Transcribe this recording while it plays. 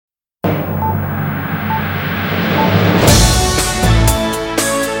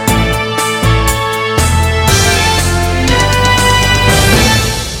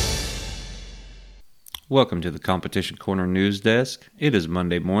Welcome to the Competition Corner News Desk. It is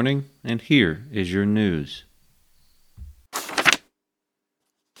Monday morning, and here is your news.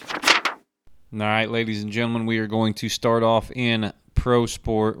 All right, ladies and gentlemen, we are going to start off in Pro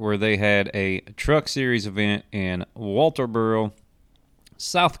Sport, where they had a Truck Series event in Walterboro,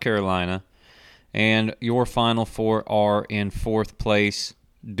 South Carolina, and your final four are in fourth place,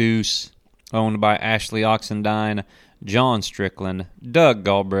 Deuce, owned by Ashley Oxendine, John Strickland, Doug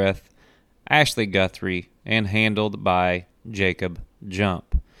Galbraith, Ashley Guthrie, and handled by Jacob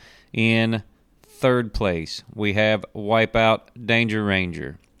Jump. In third place, we have Wipeout Danger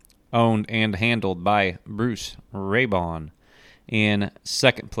Ranger, owned and handled by Bruce Raybon. In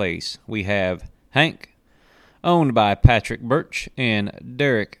second place, we have Hank, owned by Patrick Birch, and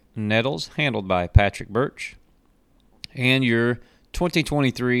Derek Nettles, handled by Patrick Birch. And your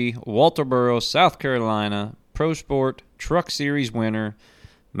 2023 Walterboro, South Carolina Pro Sport Truck Series winner,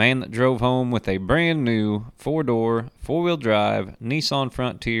 man that drove home with a brand new four-door, four-wheel drive Nissan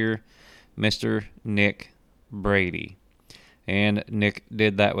Frontier, Mr. Nick Brady. And Nick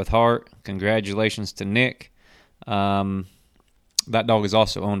did that with heart. Congratulations to Nick. That dog is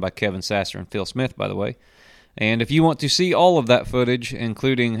also owned by Kevin Sasser and Phil Smith, by the way. And if you want to see all of that footage,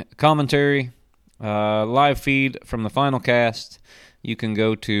 including commentary, live feed from the final cast, you can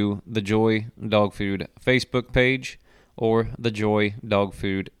go to the Joy Dog Food Facebook page or the Joy Dog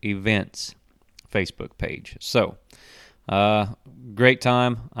Food Events Facebook page. So, great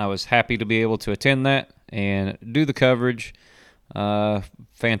time. I was happy to be able to attend that and do the coverage.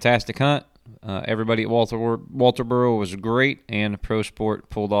 Fantastic hunt. Everybody at Walterboro was great, and Pro Sport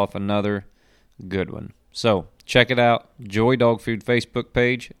pulled off another good one. So, check it out, Joy Dog Food Facebook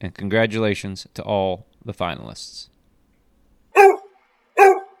page, and congratulations to all the finalists.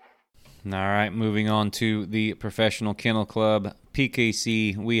 All right, moving on to the Professional Kennel Club,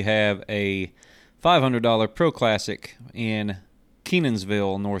 PKC. We have a $500 Pro Classic in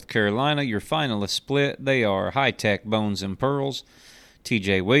Kenansville, North Carolina. Your finalists split. They are High Tech Bones and Pearls,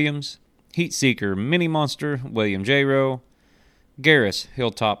 TJ Williams, Heat Seeker Mini Monster, William J. Rowe, Garris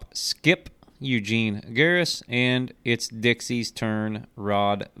Hilltop Skip, Eugene Garris, and it's Dixie's turn,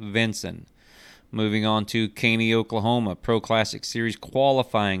 Rod Vinson. Moving on to Caney, Oklahoma, Pro Classic Series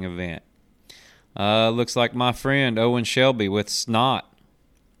qualifying event. Looks like my friend Owen Shelby with Snot,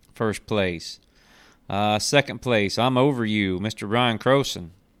 first place. Second place, I'm Over You, Mr. Ryan Croson.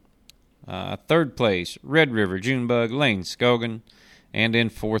 Third place, Red River Junebug, Lane Scogan. And in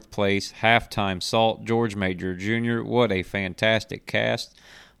fourth place, Halftime Salt, George Major Jr. What a fantastic cast.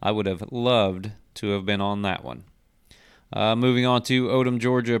 I would have loved to have been on that one. Moving on to Odom,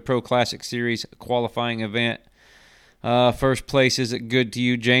 Georgia, Pro Classic Series qualifying event. First place is It Good to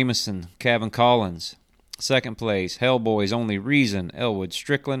You, Jameson, Kevin Collins. Second place, Hellboy's Only Reason, Elwood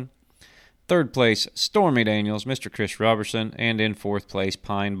Strickland. Third place, Stormy Daniels, Mr. Chris Robertson. And in fourth place,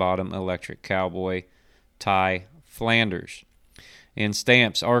 Pine Bottom Electric Cowboy, Ty Flanders. In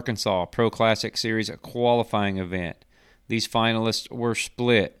Stamps, Arkansas, Pro Classic Series qualifying event. These finalists were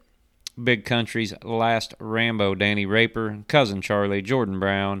split. Big Country's Last Rambo, Danny Raper, Cousin Charlie, Jordan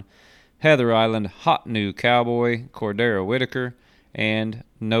Brown. Heather Island, Hot New Cowboy, Cordero Whitaker, and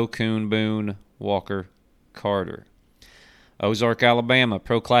No Coon Boone, Walker Carter. Ozark, Alabama,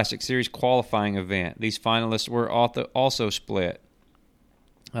 Pro Classic Series qualifying event. These finalists were also split.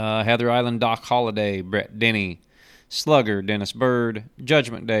 Heather Island, Doc Holliday, Brett Denny, Slugger, Dennis Bird,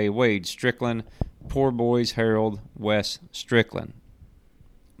 Judgment Day, Wade Strickland, Poor Boys Herald, Wes Strickland.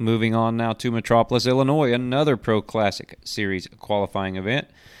 Moving on now to Metropolis, Illinois, another Pro Classic Series qualifying event.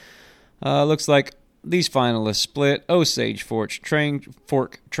 Looks like these finalists split. Osage Fork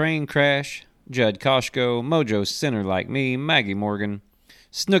Train Crash, Judd Koshko, Mojo Sinner Like Me, Maggie Morgan,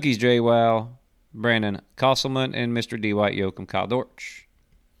 Snookies J. Wow, Brandon Kosselman, and Mr. D. White Yoakum Kyle Dortch.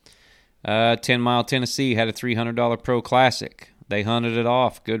 10 Mile, Tennessee had a $300 Pro Classic. They hunted it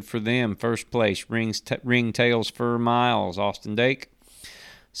off. Good for them. First place, Ringtails for Miles, Austin Dake.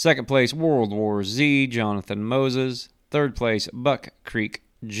 Second place, World War Z, Jonathan Moses. Third place, Buck Creek,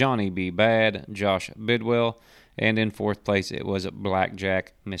 Johnny B. Bad, Josh Bidwell. And in fourth place, it was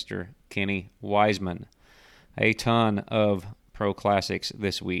Blackjack, Mr. Kenny Wiseman. A ton of Pro Classics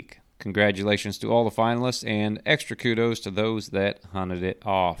this week. Congratulations to all the finalists, and extra kudos to those that hunted it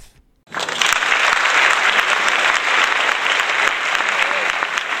off.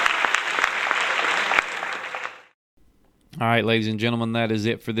 All right, ladies and gentlemen, that is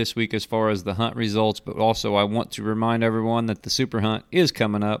it for this week as far as the hunt results, but also I want to remind everyone that the Super Hunt is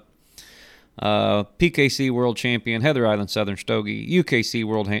coming up. PKC World Champion Heather Island Southern Stogie, UKC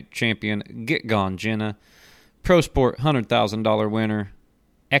World Champion Get Gone Jenna, Pro Sport $100,000 winner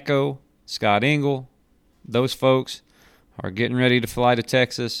Echo Scott Engel, those folks are getting ready to fly to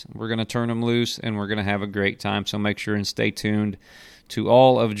Texas. We're going to turn them loose, and we're going to have a great time. So make sure and stay tuned to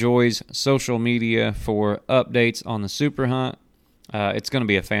all of Joy's social media for updates on the Super Hunt. It's going to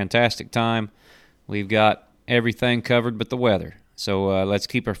be a fantastic time. We've got everything covered but the weather. So let's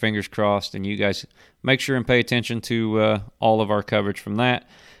keep our fingers crossed, and you guys make sure and pay attention to all of our coverage from that.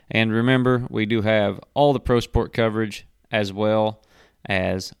 And remember, we do have all the Pro Sport coverage as well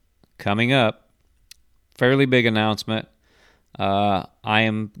as coming up. Fairly big announcement. I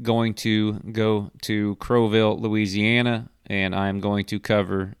am going to go to Crowville, Louisiana, and I am going to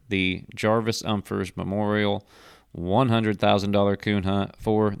cover the Jarvis Umphers Memorial $100,000 coon hunt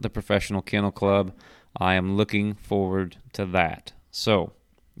for the Professional Kennel Club. I am looking forward to that. So,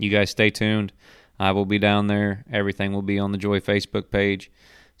 you guys stay tuned. I will be down there. Everything will be on the Joy Facebook page.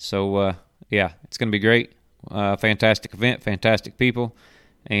 So, yeah, it's going to be great. Fantastic event, fantastic people.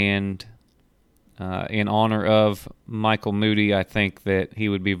 And in honor of Michael Moody, I think that he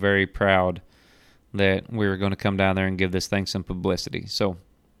would be very proud that we're going to come down there and give this thing some publicity. So,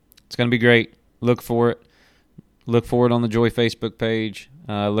 it's going to be great. Look for it. Look for it on the Joy Facebook page.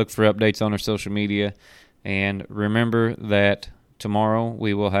 Look for updates on our social media. And remember that tomorrow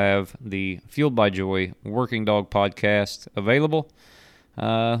we will have the Fueled by Joy Working Dog podcast available.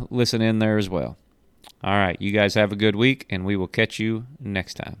 Listen in there as well. All right, you guys have a good week, and we will catch you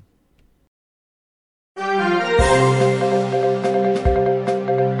next time.